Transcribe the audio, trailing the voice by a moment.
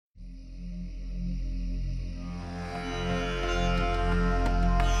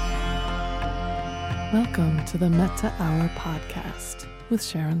Welcome to the Metta Hour podcast with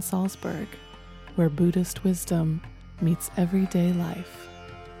Sharon Salzberg, where Buddhist wisdom meets everyday life.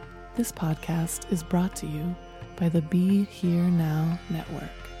 This podcast is brought to you by the Be Here Now Network.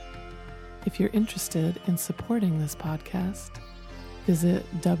 If you're interested in supporting this podcast, visit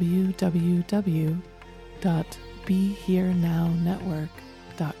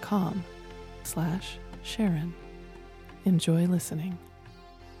www.BeHereNowNetwork.com/Sharon. Enjoy listening.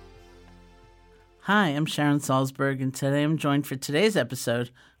 Hi, I'm Sharon Salzberg, and today I'm joined for today's episode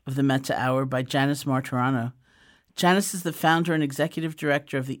of the Metta Hour by Janice Marturano. Janice is the founder and executive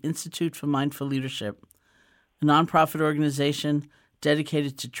director of the Institute for Mindful Leadership, a nonprofit organization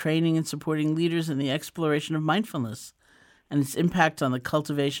dedicated to training and supporting leaders in the exploration of mindfulness and its impact on the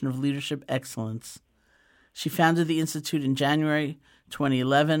cultivation of leadership excellence. She founded the Institute in January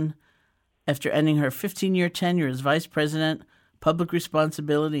 2011 after ending her 15-year tenure as vice president, public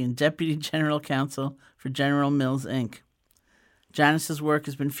responsibility, and deputy general counsel for General Mills, Inc. Janice's work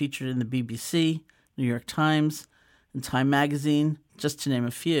has been featured in the BBC, New York Times, and Time Magazine, just to name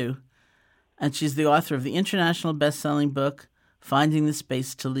a few, and she's the author of the international best-selling book, Finding the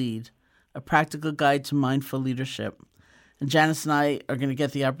Space to Lead, a practical guide to mindful leadership. And Janice and I are going to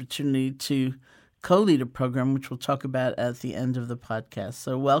get the opportunity to co-lead a program, which we'll talk about at the end of the podcast.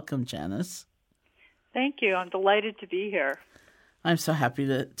 So welcome, Janice. Thank you. I'm delighted to be here. I'm so happy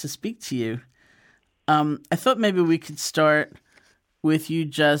to speak to you. I thought maybe we could start with you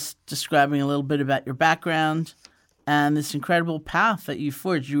just describing a little bit about your background and this incredible path that you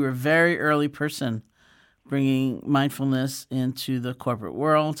forged. You were a very early person bringing mindfulness into the corporate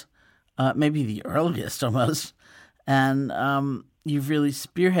world, maybe the earliest almost, and you've really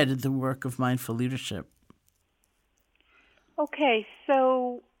spearheaded the work of mindful leadership. Okay,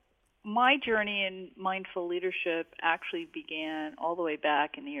 so my journey in mindful leadership actually began all the way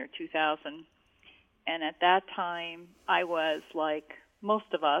back in the year 2000. And at that time, I was, like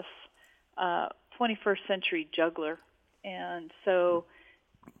most of us, 21st century juggler. And so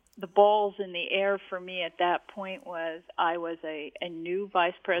the balls in the air for me at that point was I was a new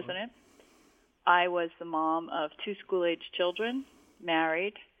vice president. I was the mom of 2 school-age children,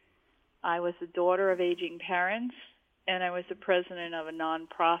 married. I was the daughter of aging parents, and I was the president of a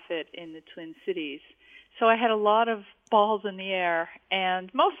nonprofit in the Twin Cities. So I had a lot of balls in the air,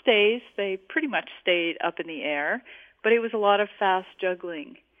 and most days they pretty much stayed up in the air, but it was a lot of fast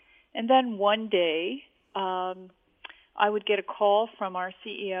juggling. And then one day, I would get a call from our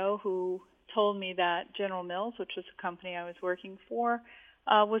CEO who told me that General Mills, which was a company I was working for,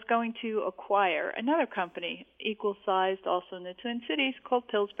 was going to acquire another company equal-sized also in the Twin Cities called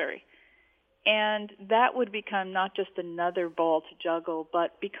Pillsbury. And that would become not just another ball to juggle,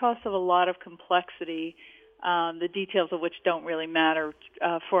 but because of a lot of complexity, the details of which don't really matter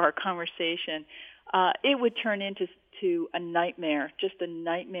for our conversation, it would turn into a nightmare, just a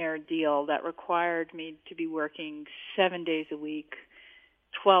nightmare deal that required me to be working 7 days a week,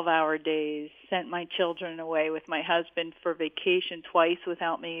 12-hour days, sent my children away with my husband for vacation twice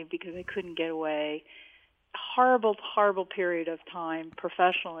without me because I couldn't get away. Horrible, horrible period of time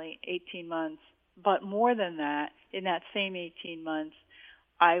professionally, 18 months. But more than that, in that same 18 months,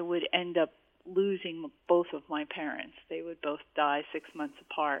 I would end up losing both of my parents. They would both die 6 months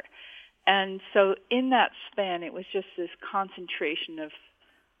apart. And so in that span, it was just this concentration of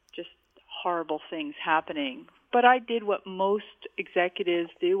just horrible things happening. But I did what most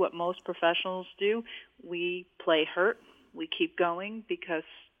executives do, what most professionals do. We play hurt. We keep going because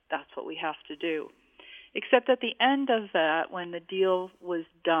that's what we have to do. Except at the end of that, when the deal was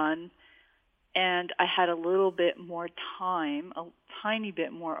done and I had a little bit more time, a tiny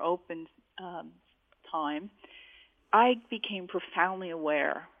bit more open time, I became profoundly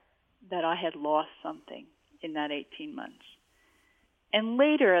aware that I had lost something in that 18 months. And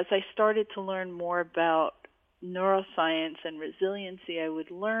later, as I started to learn more about neuroscience and resiliency, I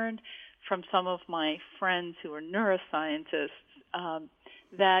would learn from some of my friends who are neuroscientists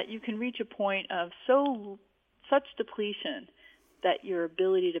that you can reach a point of such depletion that your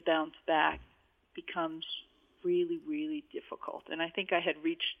ability to bounce back becomes really, really difficult. And I think I had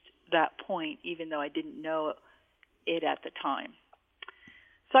reached that point even though I didn't know it at the time.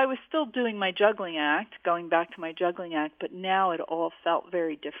 So I was still doing my juggling act, going back to my juggling act, but now it all felt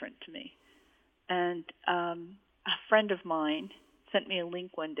very different to me. And a friend of mine sent me a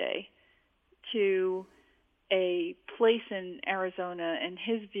link one day to a place in Arizona, and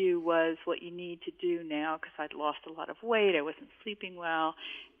his view was what you need to do now, because I'd lost a lot of weight, I wasn't sleeping well,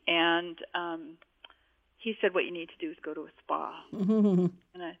 and he said what you need to do is go to a spa. And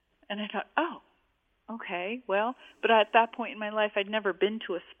I thought, oh, okay, well, but at that point in my life, I'd never been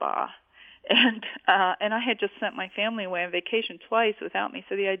to a spa. And I had just sent my family away on vacation twice without me.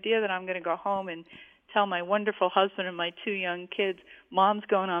 So the idea that I'm going to go home and tell my wonderful husband and my 2 young kids, Mom's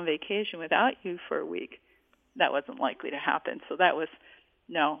going on vacation without you for a week, that wasn't likely to happen. So that was,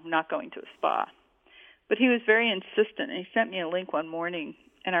 no, I'm not going to a spa. But he was very insistent, and he sent me a link one morning.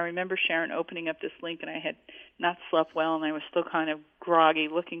 And I remember, Sharon, opening up this link, and I had not slept well, and I was still kind of groggy,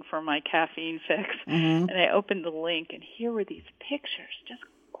 looking for my caffeine fix. Mm-hmm. And I opened the link, and here were these pictures, just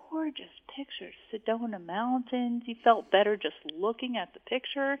gorgeous pictures. Sedona Mountains. You felt better just looking at the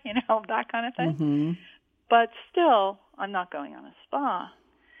picture, that kind of thing. Mm-hmm. But still, I'm not going on a spa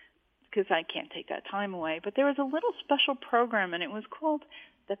because I can't take that time away. But there was a little special program, and it was called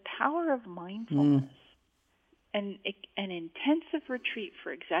The Power of Mindfulness. An intensive retreat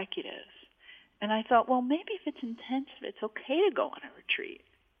for executives. And I thought, well, maybe if it's intensive, it's okay to go on a retreat.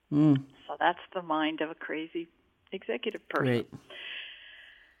 So that's the mind of a crazy executive person. Great.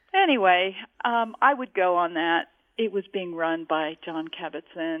 Anyway, I would go on that. It was being run by John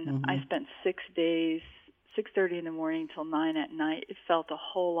Kabat-Zinn. Mm-hmm. I spent 6 days, 6:30 in the morning till 9 at night. It felt a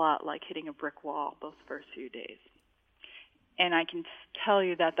whole lot like hitting a brick wall those first few days. And I can tell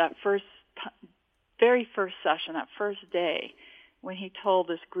you that very first session, that first day, when he told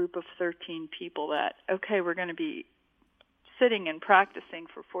this group of 13 people that, okay, we're going to be sitting and practicing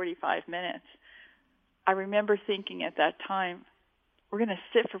for 45 minutes, I remember thinking at that time, we're going to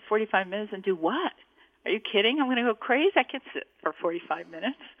sit for 45 minutes and do what? Are you kidding? I'm going to go crazy. I can't sit for 45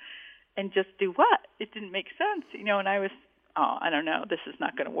 minutes and just do what? It didn't make sense, and I was, I don't know, this is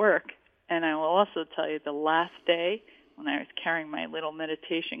not going to work. And I will also tell you the last day, when I was carrying my little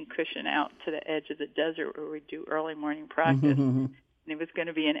meditation cushion out to the edge of the desert where we do early morning practice, and it was going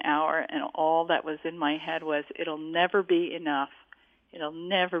to be an hour, and all that was in my head was, it'll never be enough. It'll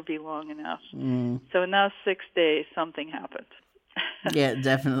never be long enough. So in those 6 days, something happened. Yeah,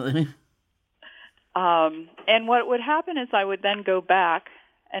 definitely. And what would happen is I would then go back,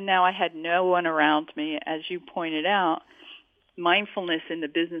 and now I had no one around me. As you pointed out, mindfulness in the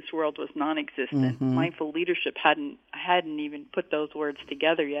business world was non-existent. Mm-hmm. Mindful leadership hadn't even put those words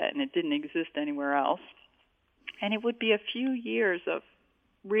together yet, and it didn't exist anywhere else. And it would be a few years of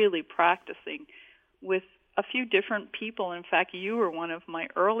really practicing with a few different people. In fact, you were one of my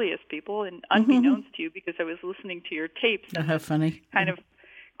earliest people, and unbeknownst to you, because I was listening to your tapes. Oh, how funny. Kind of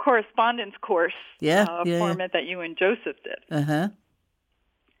correspondence course format that you and Joseph did. Uh-huh.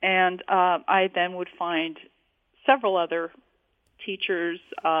 And I then would find several other teachers,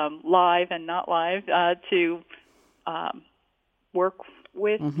 live and not live, to work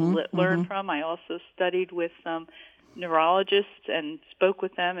with, learn from. I also studied with some neurologists and spoke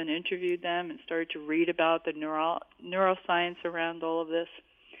with them and interviewed them and started to read about the neuroscience around all of this.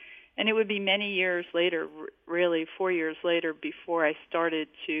 And it would be many years later, really 4 years later, before I started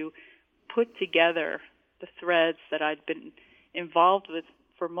to put together the threads that I'd been involved with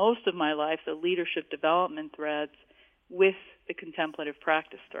for most of my life, the leadership development threads, with the contemplative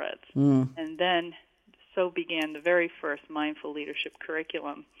practice threads. And then so began the very first mindful leadership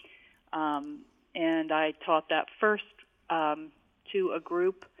curriculum. And I taught that first to a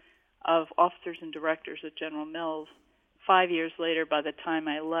group of officers and directors at General Mills. 5 years later, by the time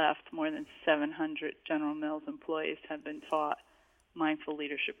I left, more than 700 General Mills employees had been taught mindful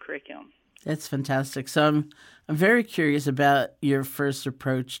leadership curriculum. That's fantastic. So I'm very curious about your first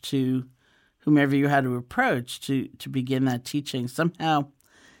approach to whomever you had to approach to begin that teaching. Somehow,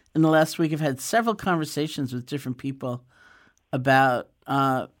 in the last week, I've had several conversations with different people about,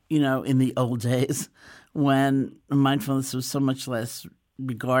 in the old days when mindfulness was so much less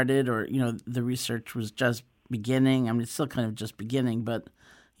regarded, or, the research was just beginning. I mean, it's still kind of just beginning, but,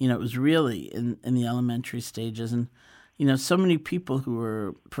 it was really in the elementary stages. And, so many people who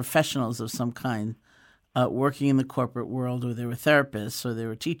were professionals of some kind working in the corporate world, or they were therapists, or they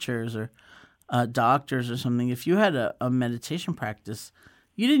were teachers, or doctors or something, if you had a meditation practice,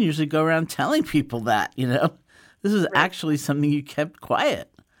 you didn't usually go around telling people that, This was actually something you kept quiet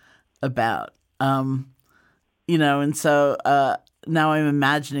about, and so now I'm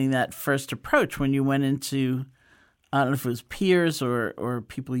imagining that first approach when you went into, I don't know if it was peers or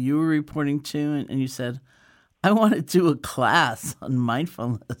people you were reporting to, and you said, I want to do a class on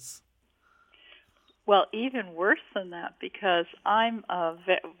mindfulness. Well, even worse than that, because I'm a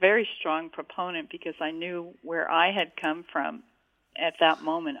very strong proponent, because I knew where I had come from at that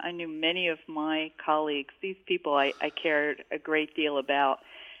moment. I knew many of my colleagues, these people I cared a great deal about,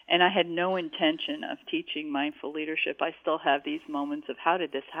 and I had no intention of teaching mindful leadership. I still have these moments of, how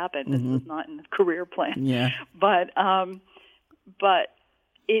did this happen? This was not in the career plan. Yeah. But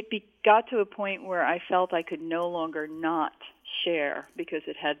it got to a point where I felt I could no longer not share because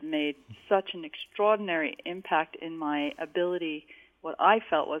it had made such an extraordinary impact in my ability, what I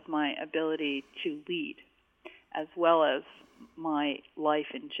felt was my ability to lead, as well as my life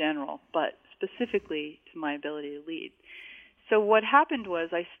in general, but specifically to my ability to lead. So what happened was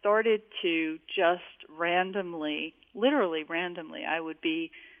I started to just randomly, literally randomly, I would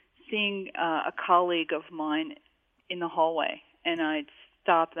be seeing a colleague of mine in the hallway, and I'd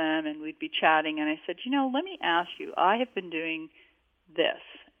stop them and we'd be chatting, and I said, let me ask you, I have been doing this,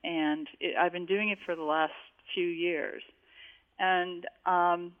 and I've been doing it for the last few years, and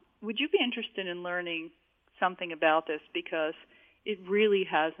would you be interested in learning something about this, because it really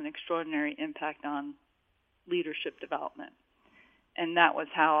has an extraordinary impact on leadership development. And that was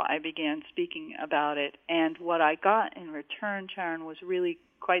how I began speaking about it. And what I got in return, Sharon, was really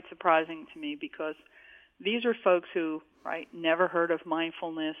quite surprising to me, because these are folks who, never heard of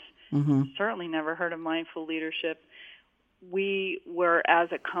mindfulness, certainly never heard of mindful leadership. We were, as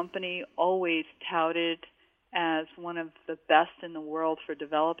a company, always touted as one of the best in the world for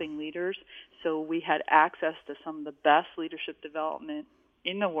developing leaders. So we had access to some of the best leadership development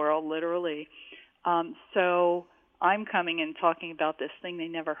in the world, literally. So I'm coming and talking about this thing they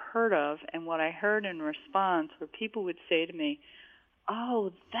never heard of, and what I heard in response were people would say to me,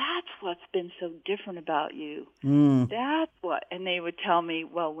 "Oh, that's what's been so different about you. That's what," and they would tell me,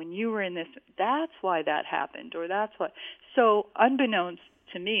 "Well, when you were in this, that's why that happened," or "That's what." So unbeknownst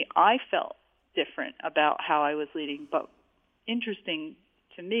to me, I felt different about how I was leading, but interesting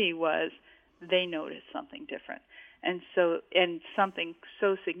to me was they noticed something different, and something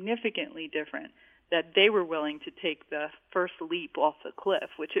so significantly different that they were willing to take the first leap off the cliff,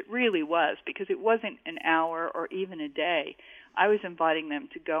 which it really was, because it wasn't an hour or even a day. I was inviting them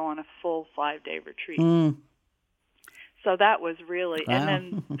to go on a full 5-day retreat. So that was really, wow. And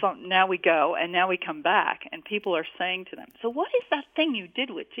then so now we go, and now we come back, and people are saying to them, "So what is that thing you did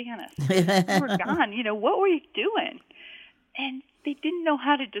with Janice? You were gone, what were you doing?" And they didn't know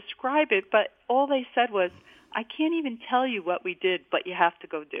how to describe it, but all they said was, "I can't even tell you what we did, but you have to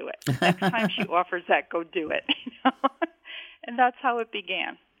go do it. Next time she offers that, go do it." And that's how it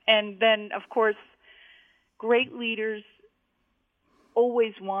began. And then, of course, great leaders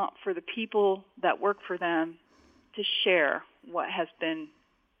always want for the people that work for them to share what has been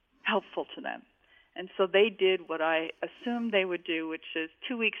helpful to them. And so they did what I assumed they would do, which is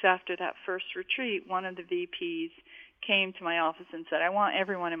 2 weeks after that first retreat, one of the VPs came to my office and said, "I want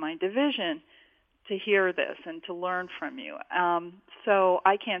everyone in my division to hear this and to learn from you. So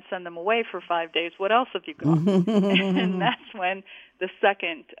I can't send them away for 5 days. What else have you got?" And that's when the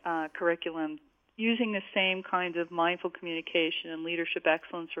second curriculum, using the same kinds of mindful communication and leadership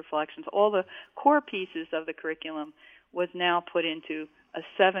excellence reflections, all the core pieces of the curriculum, was now put into a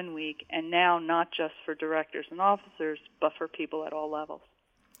 7-week, and now not just for directors and officers, but for people at all levels.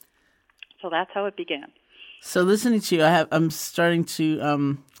 So that's how it began. So listening to you, I'm starting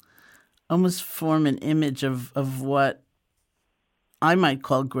to almost form an image of what I might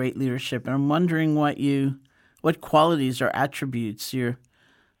call great leadership, and I'm wondering what qualities or attributes you're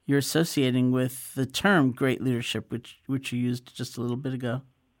associating with the term great leadership, which you used just a little bit ago.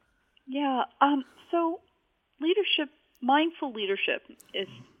 Yeah. So leadership, mindful leadership, is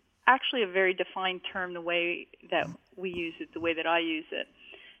actually a very defined term, the way that we use it, the way that I use it,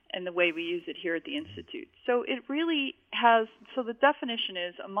 and the way we use it here at the Institute. So it really has, so the definition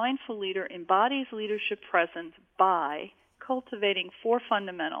is, a mindful leader embodies leadership presence by cultivating 4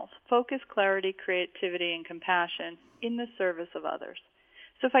 fundamentals: focus, clarity, creativity, and compassion in the service of others.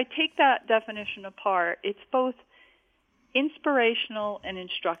 So if I take that definition apart, it's both inspirational and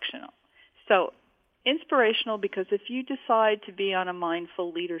instructional. So inspirational, because if you decide to be on a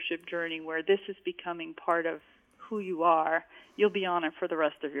mindful leadership journey where this is becoming part of who you are, you'll be on it for the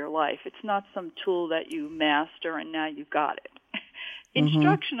rest of your life. It's not some tool that you master and now you got it.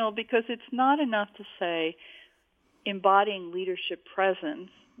 Instructional, because it's not enough to say embodying leadership presence,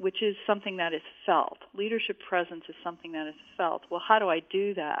 which is something that is felt. Leadership presence is something that is felt. Well, how do I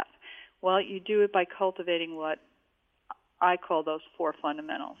do that? Well, you do it by cultivating what I call those 4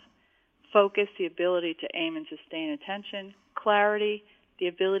 fundamentals. Focus, the ability to aim and sustain attention. Clarity, the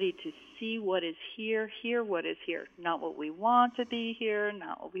ability to see what is here, hear what is here. Not what we want to be here,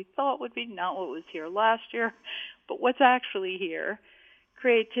 not what we thought would be, not what was here last year, but what's actually here.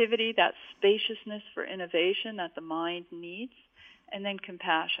 Creativity, that spaciousness for innovation that the mind needs. And then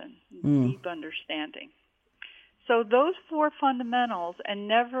compassion, deep understanding. So those 4 fundamentals, and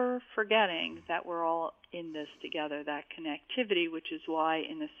never forgetting that we're all in this together, that connectivity, which is why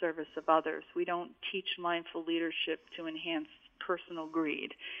in the service of others, we don't teach mindful leadership to enhance personal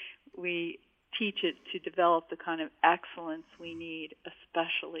greed. We teach it to develop the kind of excellence we need,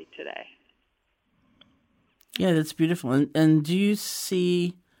 especially today. Yeah, that's beautiful. And do you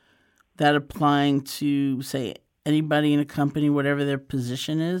see that applying to, say, anybody in a company, whatever their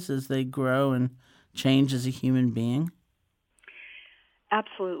position is, as they grow and change as a human being?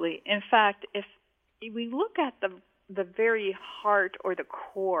 Absolutely. In fact, if we look at the very heart or the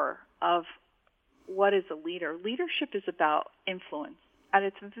core of what is a leader, leadership is about influence. At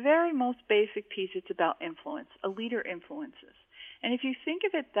its very most basic piece, it's about influence. A leader influences. And if you think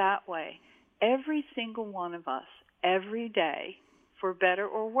of it that way, every single one of us, every day, for better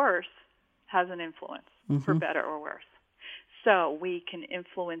or worse, has an influence, for better or worse. So we can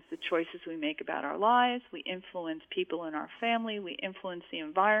influence the choices we make about our lives. We influence people in our family. We influence the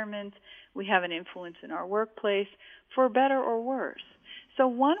environment. We have an influence in our workplace, for better or worse. So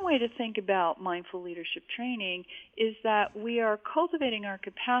one way to think about mindful leadership training is that we are cultivating our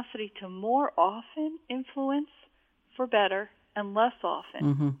capacity to more often influence for better and less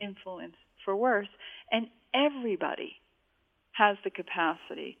often influence for worse. And everybody has the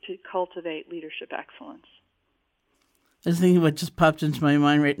capacity to cultivate leadership excellence. I was thinking what just popped into my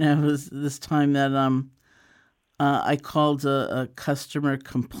mind right now was this time that I called a customer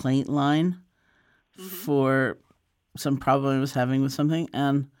complaint line for some problem I was having with something,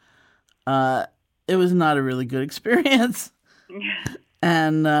 and it was not a really good experience.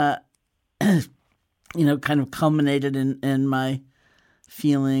 And, kind of culminated in my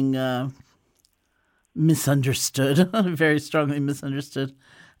feeling misunderstood, very strongly misunderstood.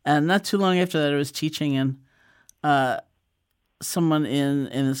 And not too long after that, I was teaching, and someone in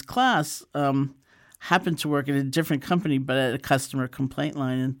this class happened to work at a different company, but at a customer complaint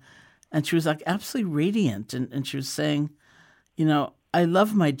line. And she was like absolutely radiant. And she was saying, I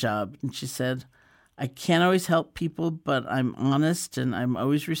love my job. And she said, I can't always help people, but I'm honest and I'm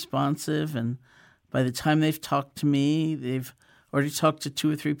always responsive. And by the time they've talked to me, they've already talked to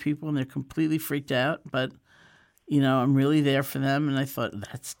 2 or 3 people and they're completely freaked out. But, I'm really there for them. And I thought,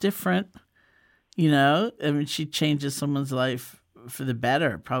 that's different. She changes someone's life for the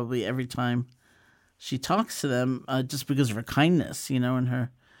better probably every time she talks to them, just because of her kindness, and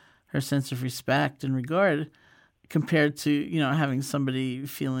her sense of respect and regard, compared to, having somebody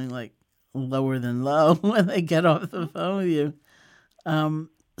feeling like lower than low when they get off the phone with you.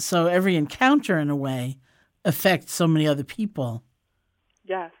 So every encounter, in a way, affects so many other people.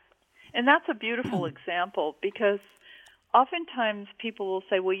 Yes. And that's a beautiful example, because oftentimes people will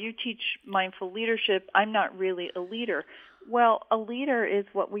say, well, you teach mindful leadership. I'm not really a leader. Well, a leader is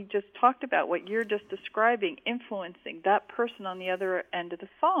what we just talked about, what you're just describing, influencing. That person on the other end of the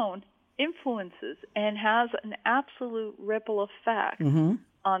phone influences and has an absolute ripple effect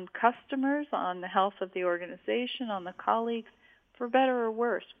on customers, on the health of the organization, on the colleagues, for better or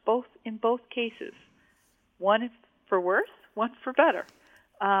worse, in both cases. One is for worse, one for better.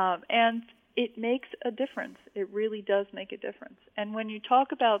 And it makes a difference. It really does make a difference. And when you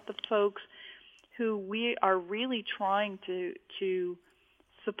talk about the folks who we are really trying to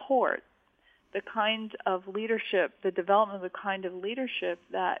support, the kind of leadership, the development of the kind of leadership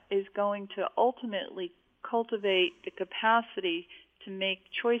that is going to ultimately cultivate the capacity to make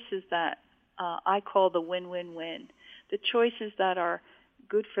choices that I call the win-win-win. The choices that are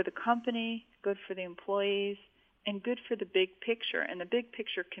good for the company, good for the employees, and good for the big picture. And the big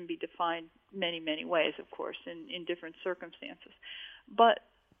picture can be defined many, many ways, of course, in different circumstances. But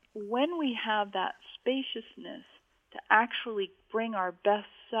when we have that spaciousness to actually bring our best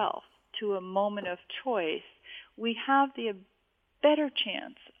self to a moment of choice, we have the better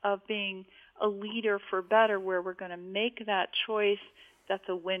chance of being a leader for better, where we're going to make that choice that's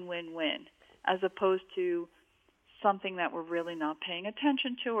a win-win-win, as opposed to something that we're really not paying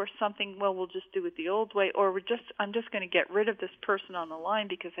attention to, or something, well, we'll just do it the old way, or I'm just going to get rid of this person on the line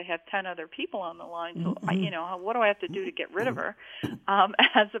because I have 10 other people on the line, so what do I have to do to get rid of her?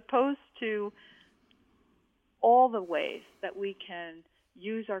 As opposed to all the ways that we can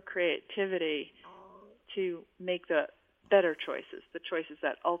use our creativity to make the better choices, the choices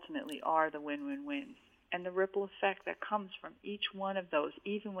that ultimately are the win-win-wins, and the ripple effect that comes from each one of those,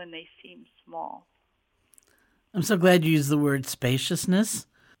 even when they seem small. I'm so glad you used the word spaciousness.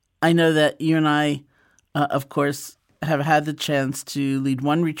 I know that you and I, of course, have had the chance to lead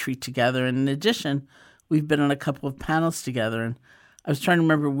one retreat together. And in addition, we've been on a couple of panels together. And I was trying to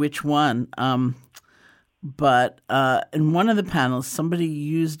remember which one. But in one of the panels, somebody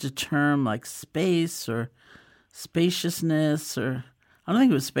used a term like space or spaciousness, or I don't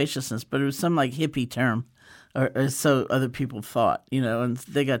think it was spaciousness, but it was some like hippie term, or so other people thought, and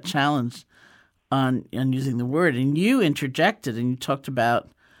they got challenged on using the word. And you interjected and you talked about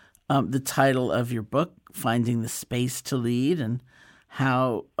the title of your book, Finding the Space to Lead, and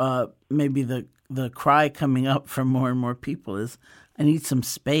how maybe the cry coming up from more and more people is, I need some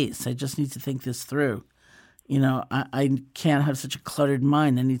space. I just need to think this through. I can't have such a cluttered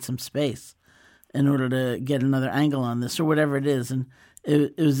mind. I need some space in order to get another angle on this or whatever it is. And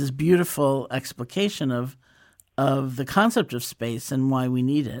it was this beautiful explication of the concept of space and why we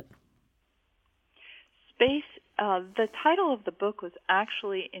need it. Space, the title of the book was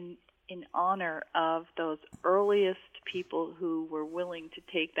actually in honor of those earliest people who were willing to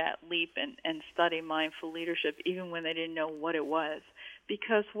take that leap and study mindful leadership even when they didn't know what it was.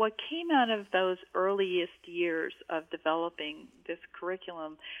 Because what came out of those earliest years of developing this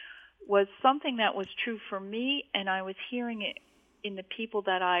curriculum was something that was true for me, and I was hearing it in the people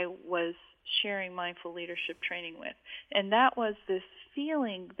that I was sharing mindful leadership training with. And that was this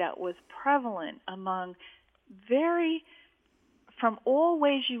feeling that was prevalent among from all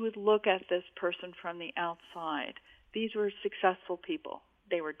ways you would look at this person from the outside. These were successful people.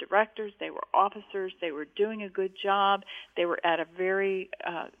 They were directors, they were officers, they were doing a good job, they were at a very,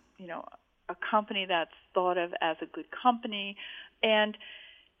 a company that's thought of as a good company. And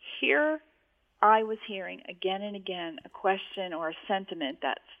here I was hearing again and again a question or a sentiment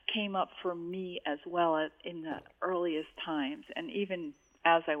that came up for me as well as in the earliest times and even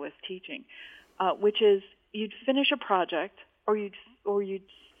as I was teaching, which is you'd finish a project or you'd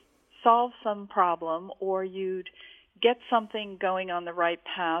solve some problem or you'd get something going on the right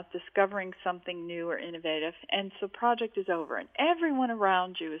path, discovering something new or innovative, and so project is over. And everyone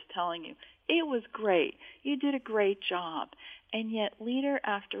around you is telling you, it was great, you did a great job. And yet leader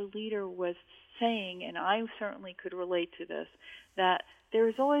after leader was saying, and I certainly could relate to this, that there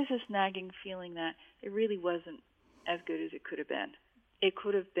was always this nagging feeling that it really wasn't as good as it could have been. It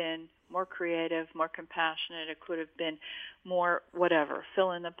could have been more creative, more compassionate. It could have been more whatever,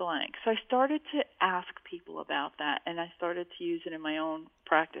 fill in the blank. So I started to ask people about that, and I started to use it in my own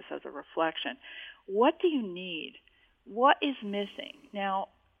practice as a reflection. What do you need? What is missing? Now,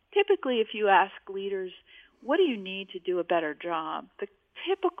 typically if you ask leaders, what do you need to do a better job? The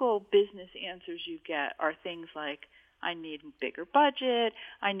typical business answers you get are things like, I need bigger budget,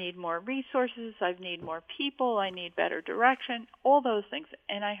 I need more resources, I need more people, I need better direction, all those things.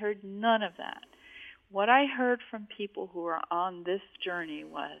 And I heard none of that. What I heard from people who are on this journey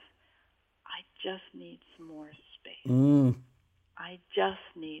was, I just need some more space. I just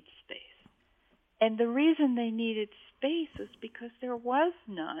need space. And the reason they needed space is because there was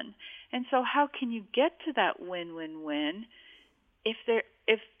none. And so how can you get to that win-win-win if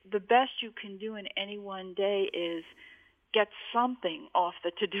the best you can do in any one day is get something off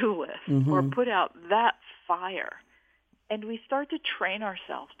the to-do list or put out that fire? And we start to train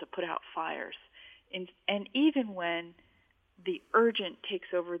ourselves to put out fires, and even when the urgent takes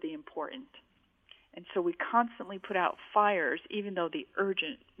over the important. And so we constantly put out fires even though the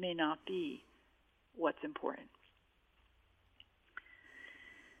urgent may not be what's important.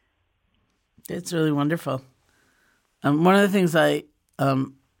 It's really wonderful. One of the things I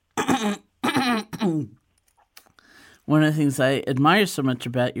admire so much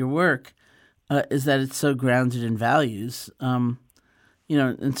about your work is that it's so grounded in values. And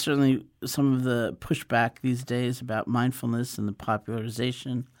certainly some of the pushback these days about mindfulness and the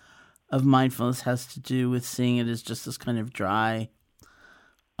popularization of mindfulness has to do with seeing it as just this kind of dry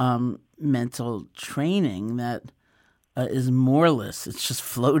mental training that is moreless. It's just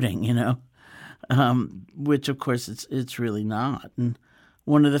floating, which of course it's really not. And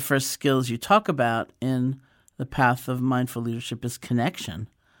one of the first skills you talk about in the path of mindful leadership is connection,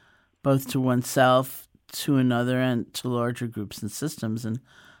 both to oneself, to another, and to larger groups and systems. And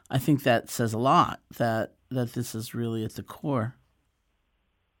I think that says a lot, that this is really at the core.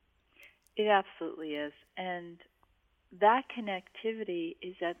 It absolutely is. And that connectivity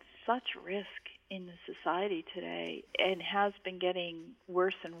is at such risk in the society today and has been getting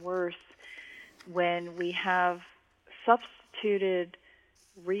worse and worse when we have substituted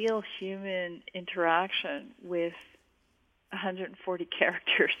real human interaction with 140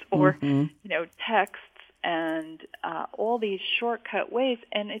 characters or, texts and all these shortcut ways.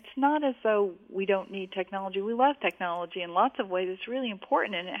 And it's not as though we don't need technology. We love technology in lots of ways. It's really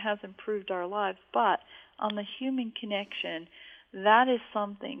important and it has improved our lives. But on the human connection, that is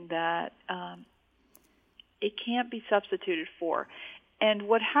something that it can't be substituted for. And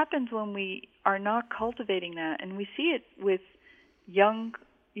what happens when we are not cultivating that, and we see it with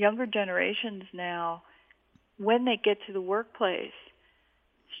younger generations now, when they get to the workplace,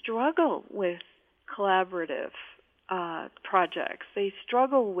 struggle with collaborative projects. They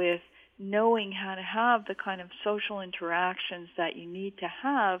struggle with knowing how to have the kind of social interactions that you need to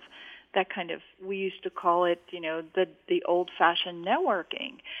have, that kind of, we used to call it, the old-fashioned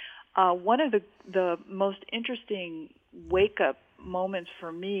networking. One of the most interesting wake-up moments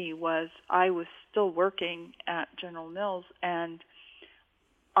for me was I was still working at General Mills, and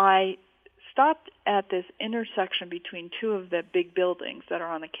I stopped at this intersection between two of the big buildings that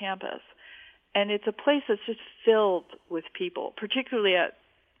are on the campus. And it's a place that's just filled with people, particularly at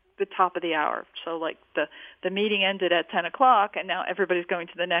the top of the hour. So like the meeting ended at 10 o'clock, and now everybody's going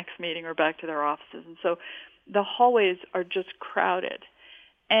to the next meeting or back to their offices. And so the hallways are just crowded.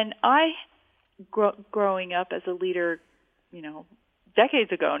 And I, growing up as a leader,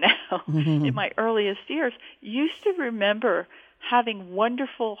 decades ago now, in my earliest years, used to remember having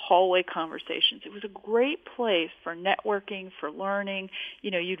wonderful hallway conversations. It was a great place for networking, for learning.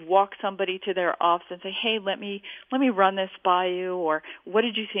 You'd walk somebody to their office and say, hey, let me run this by you, or what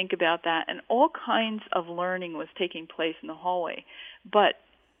did you think about that? And all kinds of learning was taking place in the hallway. But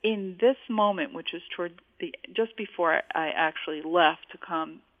in this moment, which was just before I actually left to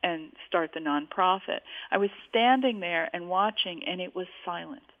come and start the nonprofit, I was standing there and watching, and it was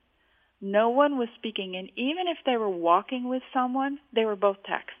silent. No one was speaking, and even if they were walking with someone, they were both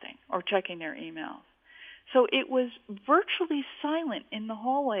texting or checking their emails. So it was virtually silent in the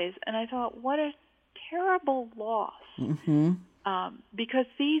hallways, and I thought, what a terrible loss. Because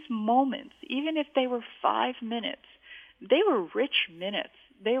these moments, even if they were 5 minutes, they were rich minutes.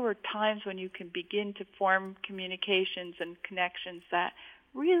 They were times when you can begin to form communications and connections that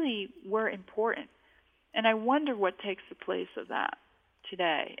really were important. And I wonder what takes the place of that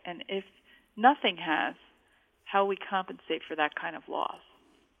today, and if nothing has, how we compensate for that kind of loss.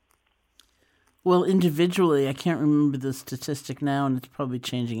 Well, individually, I can't remember the statistic now, and it's probably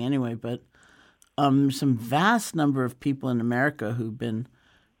changing anyway, but some vast number of people in America who've been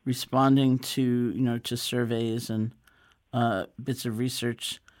responding to surveys and bits of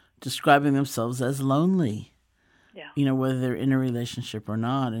research describing themselves as lonely, whether they're in a relationship or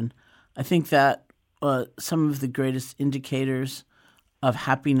not. And I think that some of the greatest indicators of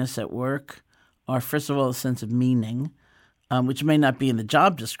happiness at work are, first of all, a sense of meaning, which may not be in the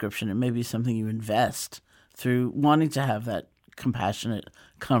job description. It may be something you invest through wanting to have that compassionate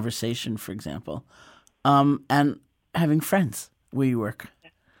conversation, for example, and having friends where you work.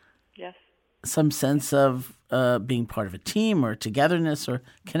 Yes. Some sense of being part of a team or togetherness or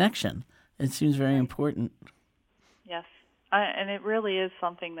connection. It seems very important. Yes. And it really is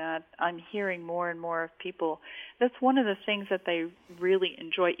something that I'm hearing more and more of people. That's one of the things that they really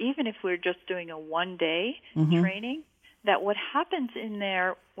enjoy, even if we're just doing a one-day training, that what happens in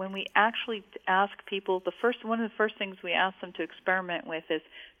there when we actually ask people, one of the first things we ask them to experiment with is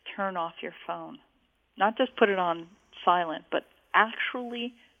turn off your phone. Not just put it on silent, but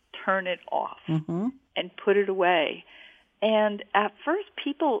actually turn it off and put it away. And at first,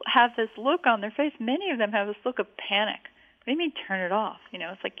 people have this look on their face. Many of them have this look of panic. What do you mean turn it off?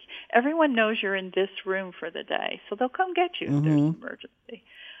 It's like everyone knows you're in this room for the day, so they'll come get you if there's an emergency.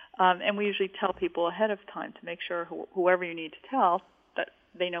 And we usually tell people ahead of time to make sure whoever you need to tell that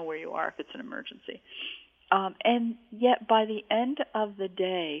they know where you are if it's an emergency. And yet by the end of the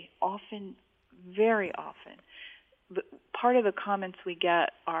day, very often, part of the comments we get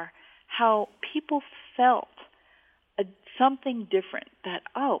are how people felt something different, that,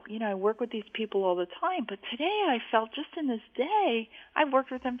 I work with these people all the time, but today I felt just in this day, I've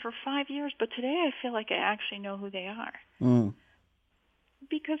worked with them for 5 years, but today I feel like I actually know who they are.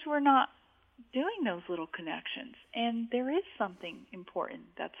 Because we're not doing those little connections. And there is something important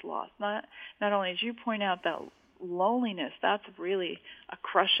that's lost. Not only, as you point out, that loneliness, that's really a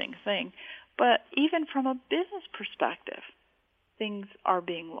crushing thing, but even from a business perspective, things are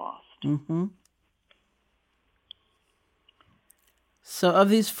being lost. So of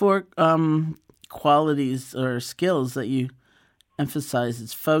these 4 qualities or skills that you emphasize,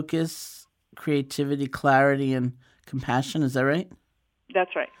 it's focus, creativity, clarity, and compassion. Is that right?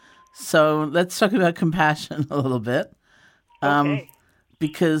 That's right. So let's talk about compassion a little bit. Okay.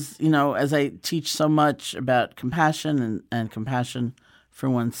 Because, as I teach so much about compassion and compassion for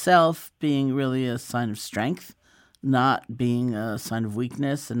oneself being really a sign of strength, not being a sign of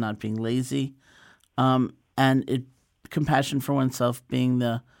weakness and not being lazy, and compassion for oneself being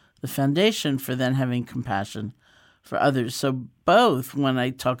the foundation for then having compassion for others. So both, when I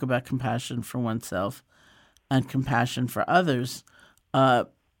talk about compassion for oneself and compassion for others,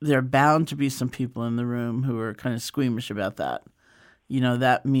 there are bound to be some people in the room who are kind of squeamish about that.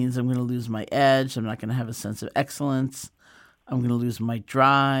 That means I'm going to lose my edge. I'm not going to have a sense of excellence. I'm going to lose my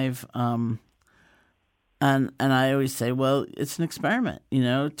drive. And I always say, well, it's an experiment,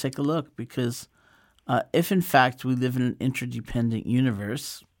 take a look, because if in fact we live in an interdependent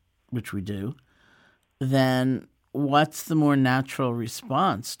universe, which we do, then what's the more natural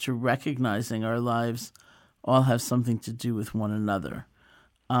response to recognizing our lives all have something to do with one another?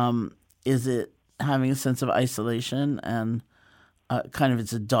 Is it having a sense of isolation and kind of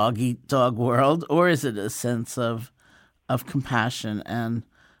it's a dog-eat-dog world, or is it a sense of compassion and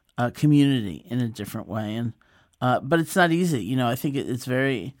community in a different way? And but it's not easy. I think it's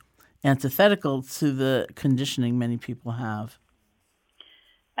very antithetical to the conditioning many people have.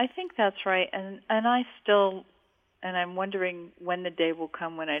 I think that's right, and I'm wondering when the day will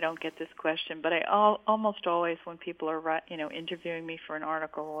come when I don't get this question. But almost always, when people are interviewing me for an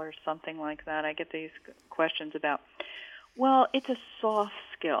article or something like that, I get these questions about, well, it's a soft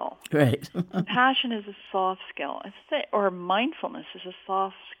skill. Right. Passion is a soft skill, or mindfulness is a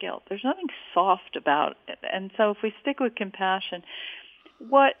soft skill. There's nothing soft about it. And so if we stick with compassion,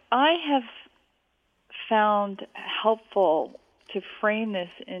 what I have found helpful to frame this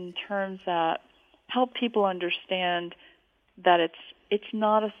in terms that help people understand that it's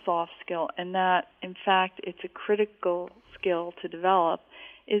not a soft skill, and that, in fact, it's a critical skill to develop,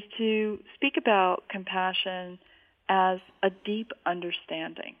 is to speak about compassion as a deep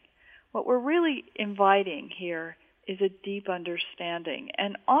understanding. What we're really inviting here is a deep understanding.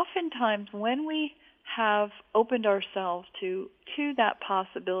 And oftentimes when we have opened ourselves to that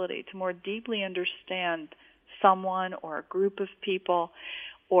possibility, to more deeply understand someone or a group of people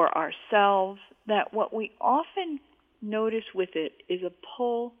or ourselves, that what we often notice with it is a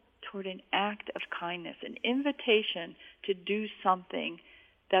pull toward an act of kindness, an invitation to do something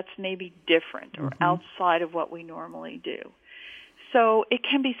that's maybe different or outside of what we normally do. So it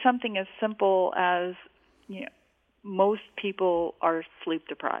can be something as simple as, most people are sleep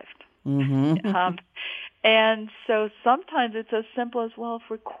deprived. And so sometimes it's as simple as, well, if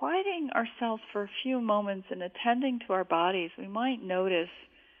we're quieting ourselves for a few moments and attending to our bodies, we might notice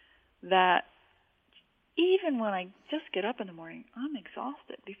that even when I just get up in the morning, I'm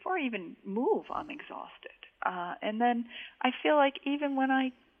exhausted. Before I even move, I'm exhausted. And then I feel like even when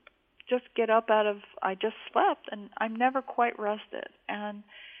I just get up I just slept and I'm never quite rested. And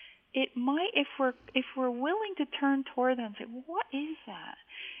it might, if we're willing to turn toward that and say, well, what is that?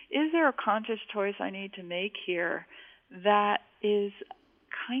 Is there a conscious choice I need to make here that is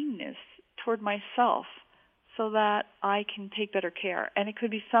kindness toward myself so that I can take better care? And it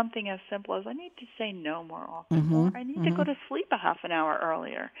could be something as simple as I need to say no more often, or I need to go to sleep a half an hour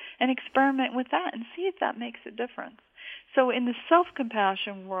earlier, and experiment with that and see if that makes a difference. So in the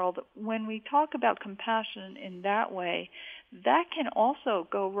self-compassion world, when we talk about compassion in that way, that can also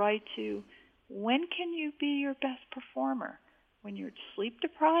go right to, when can you be your best performer? When you're sleep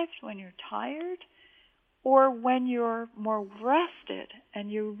deprived, when you're tired, or when you're more rested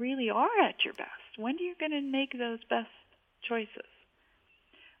and you really are at your best? When are you going to make those best choices?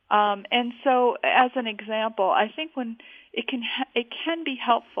 And so, as an example, I think when it can be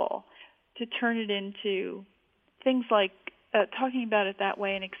helpful to turn it into things like talking about it that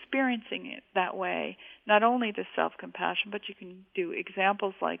way and experiencing it that way. Not only the self-compassion, but you can do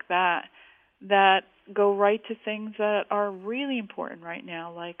examples like that go right to things that are really important right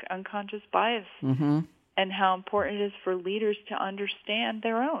now, like unconscious bias, and how important it is for leaders to understand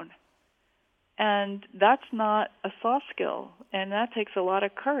their own. And that's not a soft skill, and that takes a lot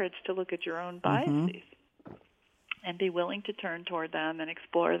of courage to look at your own biases and be willing to turn toward them and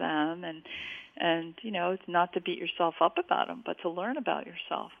explore them, and it's not to beat yourself up about them, but to learn about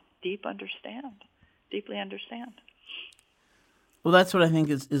yourself, deeply understand. Well, that's what I think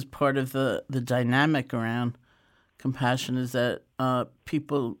is part of the dynamic around compassion, is that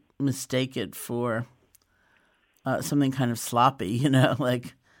people mistake it for something kind of sloppy,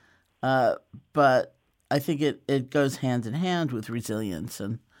 but I think it goes hand in hand with resilience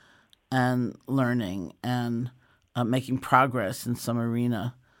and learning and making progress in some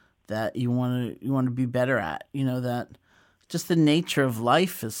arena that you want to be better at. That just the nature of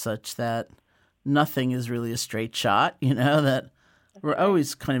life is such that nothing is really a straight shot. That we're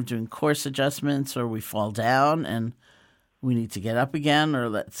always kind of doing course adjustments, or we fall down and we need to get up again, or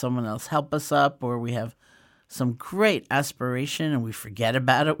let someone else help us up, or we have some great aspiration and we forget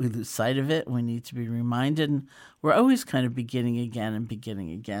about it, we lose sight of it, we need to be reminded. And we're always kind of beginning again.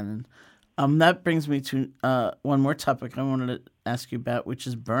 And that brings me to one more topic I wanted to ask you about, which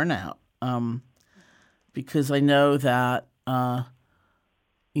is burnout. Because I know that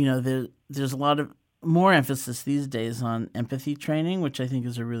there's a lot of more emphasis these days on empathy training, which I think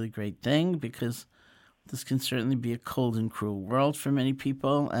is a really great thing, because this can certainly be a cold and cruel world for many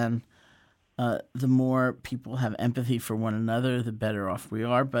people. And the more people have empathy for one another, the better off we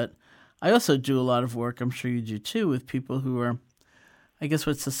are. But I also do a lot of work, I'm sure you do too, with people who are, I guess,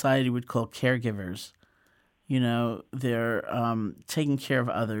 what society would call caregivers. They're taking care of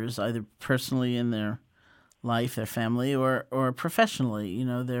others, either personally in their life, their family, or professionally.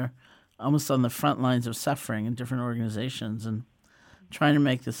 They're almost on the front lines of suffering in different organizations and trying to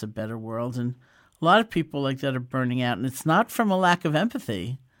make this a better world. And a lot of people like that are burning out, and it's not from a lack of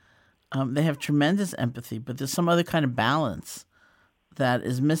empathy. They have tremendous empathy, but there's some other kind of balance that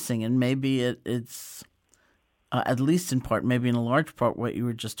is missing, and maybe it's at least in part, maybe in a large part, what you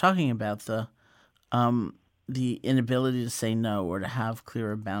were just talking about, the inability to say no or to have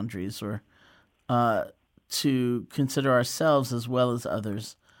clearer boundaries or to consider ourselves as well as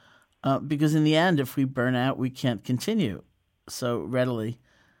others. Because in the end, if we burn out, we can't continue so readily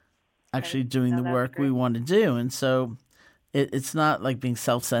actually doing the work we want to do. And so it's not like being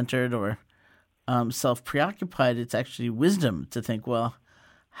self-centered or self-preoccupied. It's actually wisdom to think, well,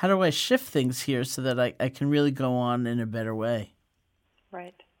 how do I shift things here so that I can really go on in a better way?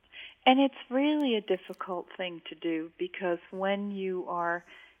 Right. And it's really a difficult thing to do, because when you are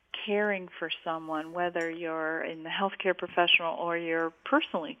caring for someone, whether you're in the healthcare professional or you're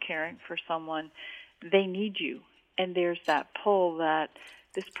personally caring for someone, they need you. And there's that pull that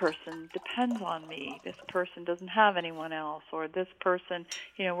this person depends on me, this person doesn't have anyone else, or this person,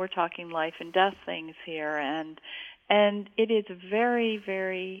 we're talking life and death things here. And it is very,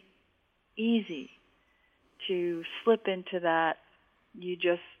 very easy to slip into that. You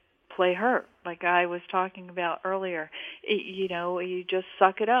just play hurt, like I was talking about earlier. You just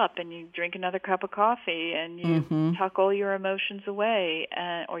suck it up and you drink another cup of coffee and you tuck all your emotions away,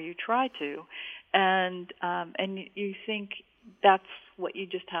 or you try to, and you think that's what you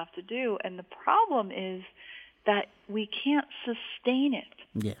just have to do. And the problem is that we can't sustain it.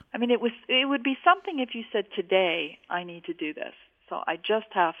 Yeah. I mean, it would be something if you said, today I need to do this, so I just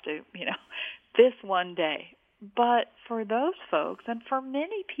have to, this one day. But for those folks, and for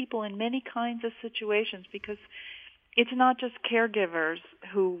many people in many kinds of situations, because it's not just caregivers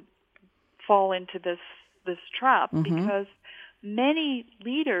who fall into this trap, because many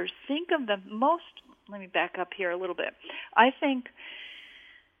leaders think of them let me back up here a little bit. I think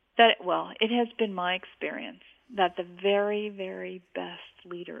that, it has been my experience that the very, very best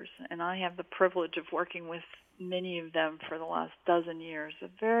leaders, and I have the privilege of working with many of them for the last dozen years, the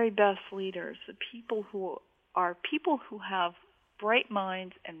very best leaders, the people who have bright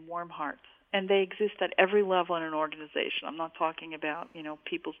minds and warm hearts, and they exist at every level in an organization. I'm not talking about,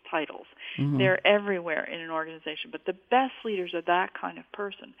 people's titles. They're everywhere in an organization, but the best leaders are that kind of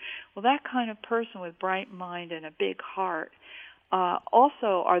person. Well, that kind of person with bright mind and a big heart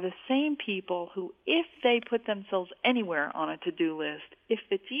also are the same people who, if they put themselves anywhere on a to-do list, if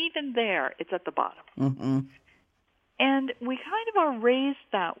it's even there, it's at the bottom. And we kind of are raised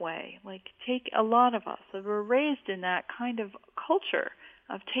that way. Like, a lot of us were raised in that kind of culture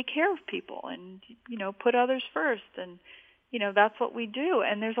of take care of people and, put others first. And, that's what we do.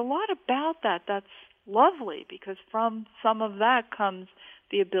 And there's a lot about that that's lovely, because from some of that comes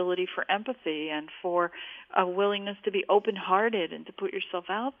the ability for empathy and for a willingness to be open-hearted and to put yourself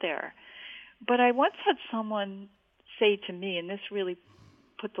out there. But I once had someone say to me, and this really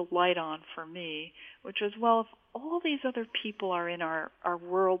put the light on for me, which was, well, if all these other people are in our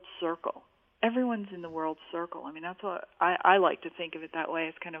world circle, everyone's in the world circle. I mean, that's what I like to think of it that way.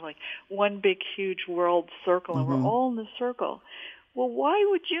 It's kind of like one big, huge world circle, and we're all in the circle. Well, why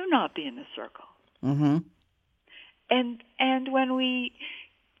would you not be in the circle? And when we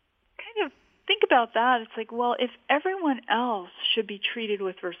kind of think about that, it's like, well, if everyone else should be treated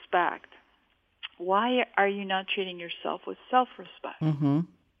with respect, why are you not treating yourself with self-respect?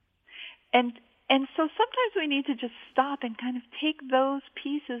 And so sometimes we need to just stop and kind of take those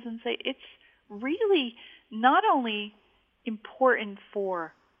pieces and say, it's really not only important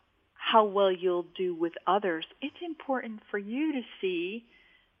for how well you'll do with others, it's important for you to see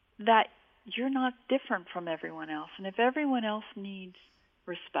that you're not different from everyone else. And if everyone else needs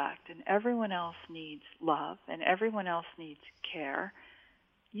respect and everyone else needs love and everyone else needs care,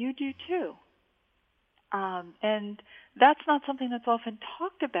 you do too. And that's not something that's often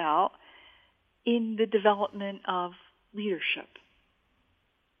talked about in the development of leadership.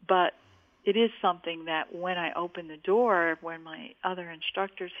 But it is something that when I open the door, when my other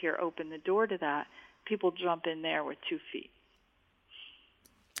instructors here open the door to that, people jump in there with 2 feet.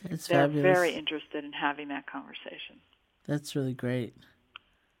 It's They're fabulous. very interested in having that conversation. That's really great.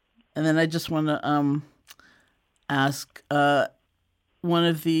 And then I just want to ask, one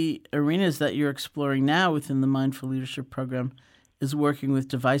of the arenas that you're exploring now within the Mindful Leadership Program is working with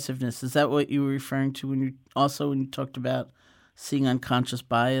divisiveness. Is that what you were referring to when you talked about seeing unconscious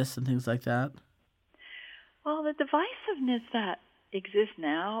bias and things like that? Well, the divisiveness that exists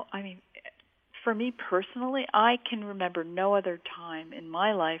now, I mean, for me personally, I can remember no other time in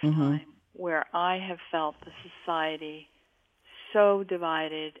my lifetime where I have felt the society so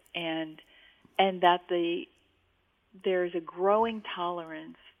divided and that there's a growing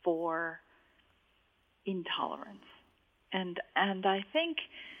tolerance for intolerance. And I think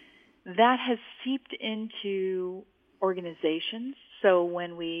that has seeped into organizations. So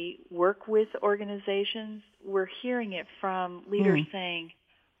when we work with organizations, we're hearing it from leaders saying,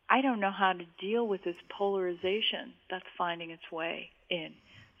 I don't know how to deal with this polarization that's finding its way in.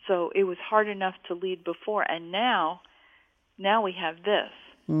 So it was hard enough to lead before, and now we have this.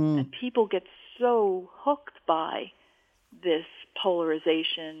 And people get so hooked by this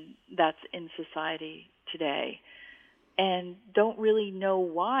polarization that's in society today and don't really know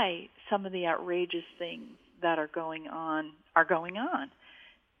why some of the outrageous things that are going on.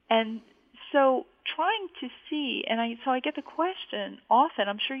 And so trying to see, so I get the question often,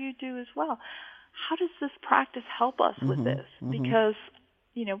 I'm sure you do as well, how does this practice help us with this? Because,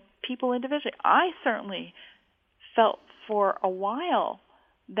 people individually, I certainly felt for a while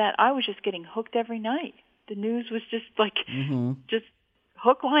that I was just getting hooked every night. The news was just like, just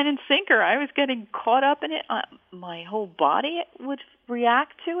hook, line, and sinker. I was getting caught up in it. My whole body would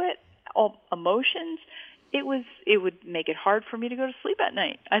react to it, all emotions. It would make it hard for me to go to sleep at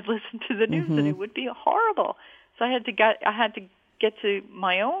night. I'd listen to the news and it would be horrible. So I had to get to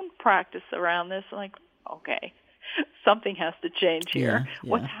my own practice around this. Like, okay, something has to change here. Yeah.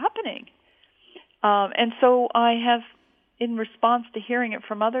 What's happening? And so I have, in response to hearing it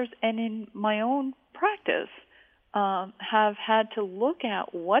from others and in my own practice, have had to look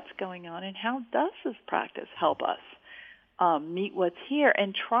at what's going on and how does this practice help us meet what's here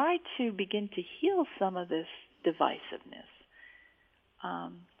and try to begin to heal some of this divisiveness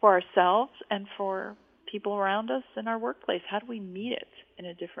for ourselves and for people around us in our workplace. How do we meet it in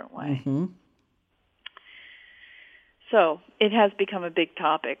a different way? So it has become a big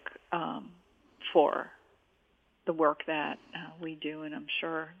topic for the work that we do, and I'm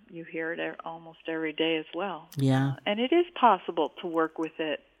sure you hear it almost every day as well. Yeah. And it is possible to work with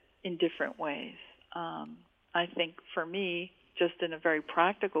it in different ways. I think for me, just in a very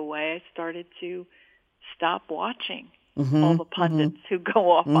practical way, I started to stop watching all the pundits who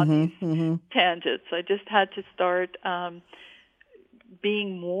go off on these tangents. I just had to start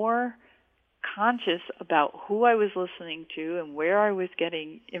being more conscious about who I was listening to and where I was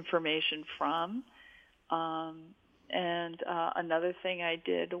getting information from. And another thing I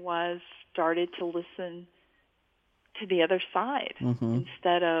did was started to listen to the other side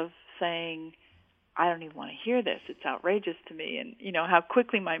instead of saying, I don't even want to hear this. It's outrageous to me. And, how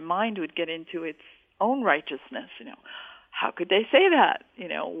quickly my mind would get into its own righteousness. How could they say that?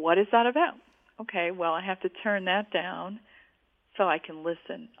 What is that about? Okay, well, I have to turn that down so I can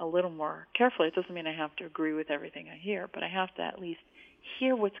listen a little more carefully. It doesn't mean I have to agree with everything I hear, but I have to at least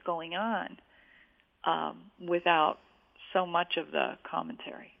hear what's going on without so much of the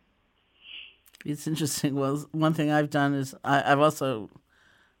commentary. It's interesting. Well, one thing I've done is I've also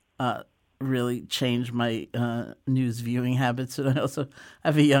really changed my news viewing habits. And I also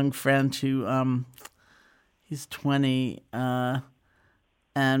have a young friend who, he's 20,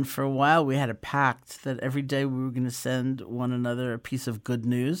 and for a while we had a pact that every day we were going to send one another a piece of good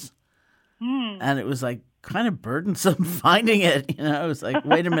news. And it was like kind of burdensome finding it. It was like,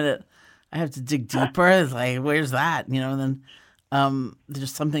 wait a minute, I have to dig deeper. It's like, where's that? And then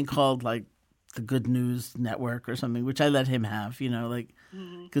there's something called like the Good News Network or something, which I let him have,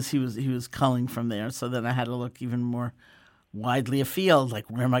 because he was culling from there. So then I had to look even more widely afield, like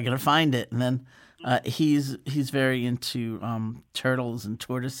where am I going to find it? And then he's very into turtles and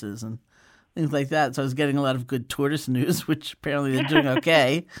tortoises and things like that. So I was getting a lot of good tortoise news, which apparently they're doing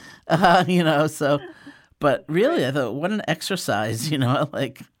okay, So, but really, I thought, what an exercise,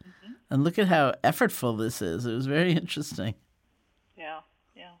 and look at how effortful this is. It was very interesting. Yeah.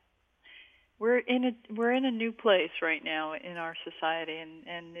 We're in a new place right now in our society,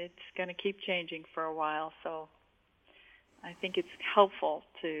 and it's going to keep changing for a while. So I think it's helpful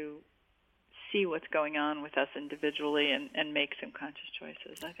to see what's going on with us individually and make some conscious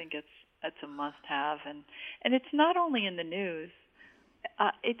choices. I think it's a must-have, and it's not only in the news.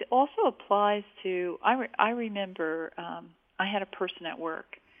 It also applies to. I remember I had a person at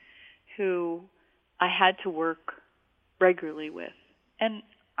work who I had to work regularly with, and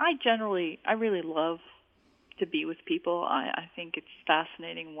I really love to be with people. I think it's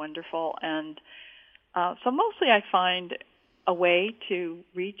fascinating, wonderful, and so mostly I find a way to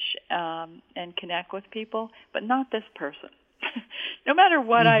reach and connect with people, but not this person. No matter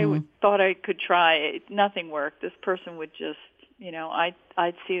what thought I could try, nothing worked. This person would just,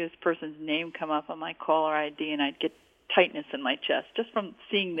 I'd see this person's name come up on my caller ID, and I'd get tightness in my chest just from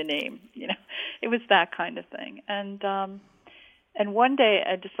seeing the name. It was that kind of thing. And one day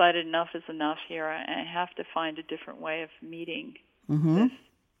I decided enough is enough here. I have to find a different way of meeting this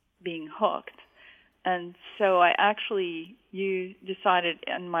being hooked. And so I actually decided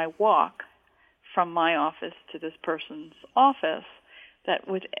in my walk from my office to this person's office that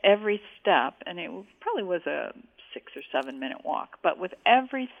with every step, and it probably was a 6 or 7 minute walk, but with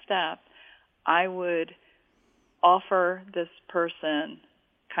every step I would offer this person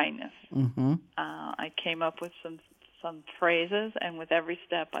kindness. I came up with some phrases, and with every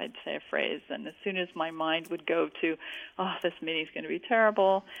step I'd say a phrase. And as soon as my mind would go to, oh, this meeting's going to be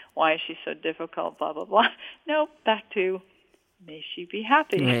terrible, why is she so difficult, blah, blah, blah, nope, back to, may she be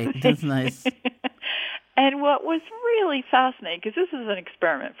happy. Right, that's nice. And what was really fascinating, because this is an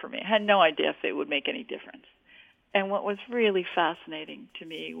experiment for me, I had no idea if it would make any difference. And what was really fascinating to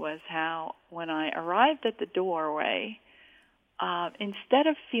me was how when I arrived at the doorway, instead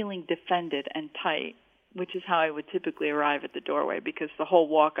of feeling defended and tight, which is how I would typically arrive at the doorway, because the whole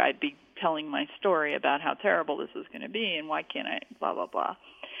walk I'd be telling my story about how terrible this was going to be and why can't I, blah, blah, blah.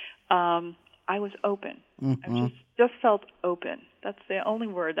 I was open. I just felt open. That's the only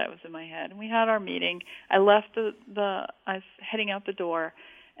word that was in my head. And we had our meeting. I left I was heading out the door,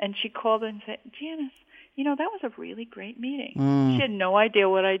 and she called and said, Janice, that was a really great meeting. She had no idea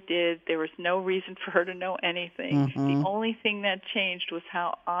what I did. There was no reason for her to know anything. The only thing that changed was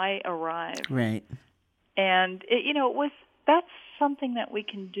how I arrived. Right. And that's something that we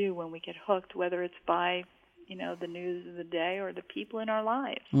can do when we get hooked, whether it's by, the news of the day or the people in our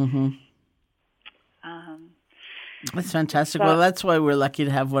lives. That's fantastic. Well, that's why we're lucky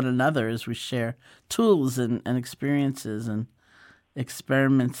to have one another, as we share tools and experiences and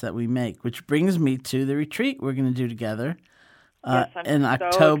experiments that we make, which brings me to the retreat we're going to do together yes, I'm in so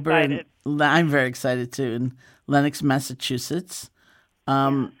October. Excited. And I'm very excited, too, in Lenox, Massachusetts.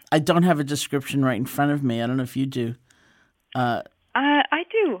 I don't have a description right in front of me. I don't know if you do. I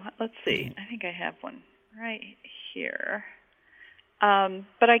do. Let's see. I think I have one right here.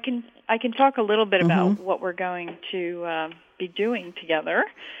 But I can talk a little bit about what we're going to be doing together,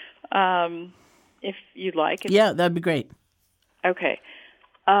 if you'd like. Yeah, that'd be great. Okay.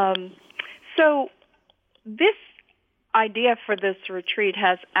 So this idea for this retreat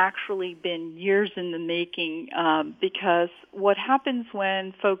has actually been years in the making, because what happens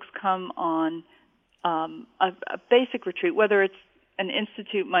when folks come on a basic retreat, whether it's an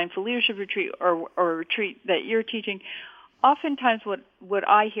Institute Mindful Leadership retreat or a retreat that you're teaching, oftentimes what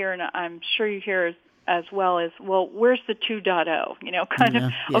I hear, and I'm sure you hear as well, is, well, where's the 2.0?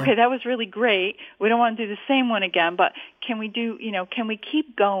 Okay, that was really great. We don't want to do the same one again, but can we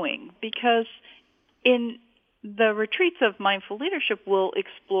keep going? Because in the retreats of mindful leadership, we'll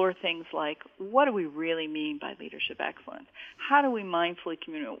explore things like, what do we really mean by leadership excellence? How do we mindfully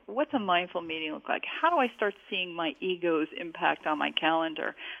communicate? What's a mindful meeting look like? How do I start seeing my ego's impact on my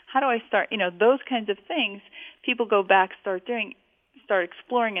calendar? How do I start, those kinds of things? People go back, start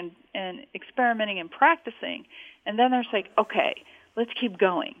exploring and experimenting and practicing, and then they're like, okay, let's keep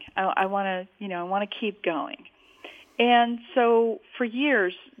going. I want to keep going. And so for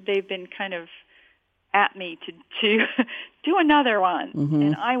years, they've been kind of at me to do another one.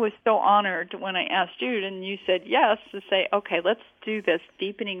 And I was so honored when I asked you, and you said yes, to say, okay, let's do this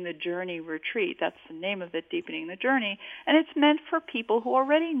Deepening the Journey retreat. That's the name of it, Deepening the Journey. And it's meant for people who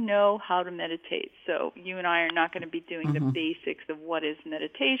already know how to meditate. So you and I are not going to be doing the basics of what is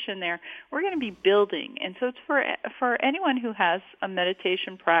meditation there. We're going to be building. And so it's for anyone who has a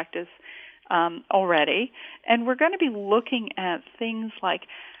meditation practice already. And we're going to be looking at things like,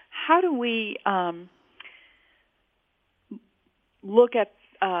 how do we look at,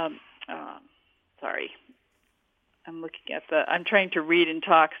 sorry, I'm trying to read and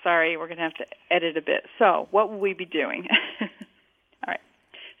talk. Sorry, we're going to have to edit a bit. So what will we be doing? All right.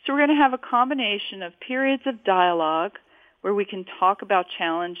 So we're going to have a combination of periods of dialogue where we can talk about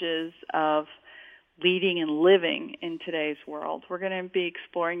challenges of leading and living in today's world. We're going to be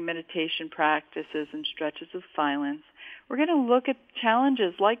exploring meditation practices and stretches of silence. We're going to look at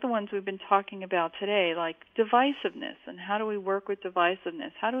challenges like the ones we've been talking about today, like divisiveness, and how do we work with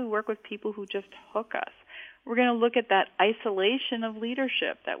divisiveness? How do we work with people who just hook us? We're going to look at that isolation of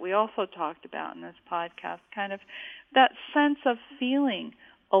leadership that we also talked about in this podcast, kind of that sense of feeling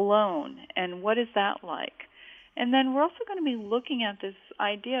alone, and what is that like? And then we're also going to be looking at this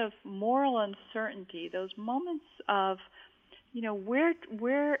idea of moral uncertainty, those moments of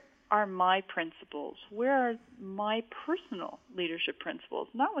where are my principles? Where are my personal leadership principles?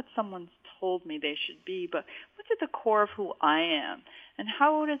 Not what someone's told me they should be, but what's at the core of who I am? And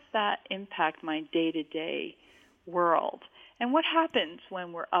how does that impact my day-to-day world? And what happens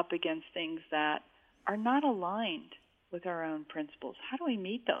when we're up against things that are not aligned with our own principles? How do we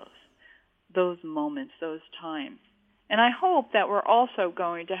meet those moments, those times? And I hope that we're also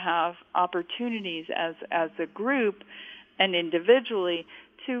going to have opportunities as a group and individually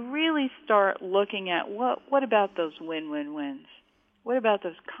to really start looking at what about those win-win-wins? What about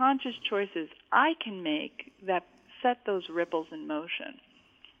those conscious choices I can make that set those ripples in motion?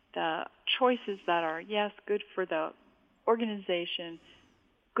 The choices that are, yes, good for the organization,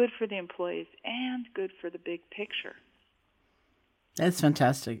 good for the employees, and good for the big picture. That's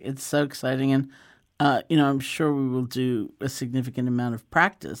fantastic. It's so exciting. And, I'm sure we will do a significant amount of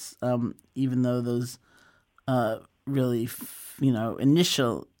practice, even though those really,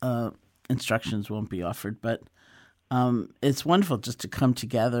 initial instructions won't be offered. But it's wonderful just to come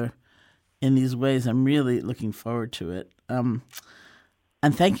together in these ways. I'm really looking forward to it. And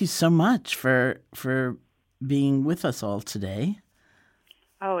thank you so much for being with us all today.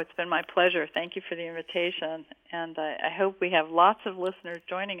 Oh, it's been my pleasure. Thank you for the invitation. And I hope we have lots of listeners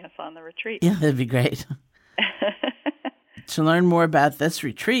joining us on the retreat. Yeah, that'd be great. To learn more about this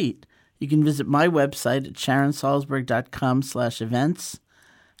retreat, you can visit my website at sharonsalzberg.com/events.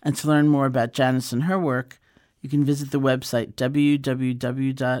 And to learn more about Janice and her work, you can visit the website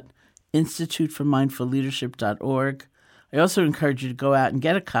www.instituteformindfulleadership.org. I also encourage you to go out and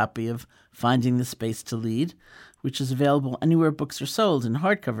get a copy of Finding the Space to Lead, which is available anywhere books are sold in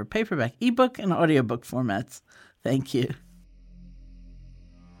hardcover, paperback, ebook, and audiobook formats. Thank you.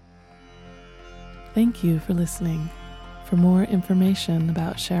 Thank you for listening. For more information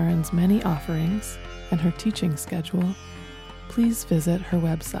about Sharon's many offerings and her teaching schedule, please visit her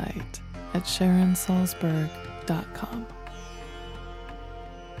website at sharonsalzberg.com.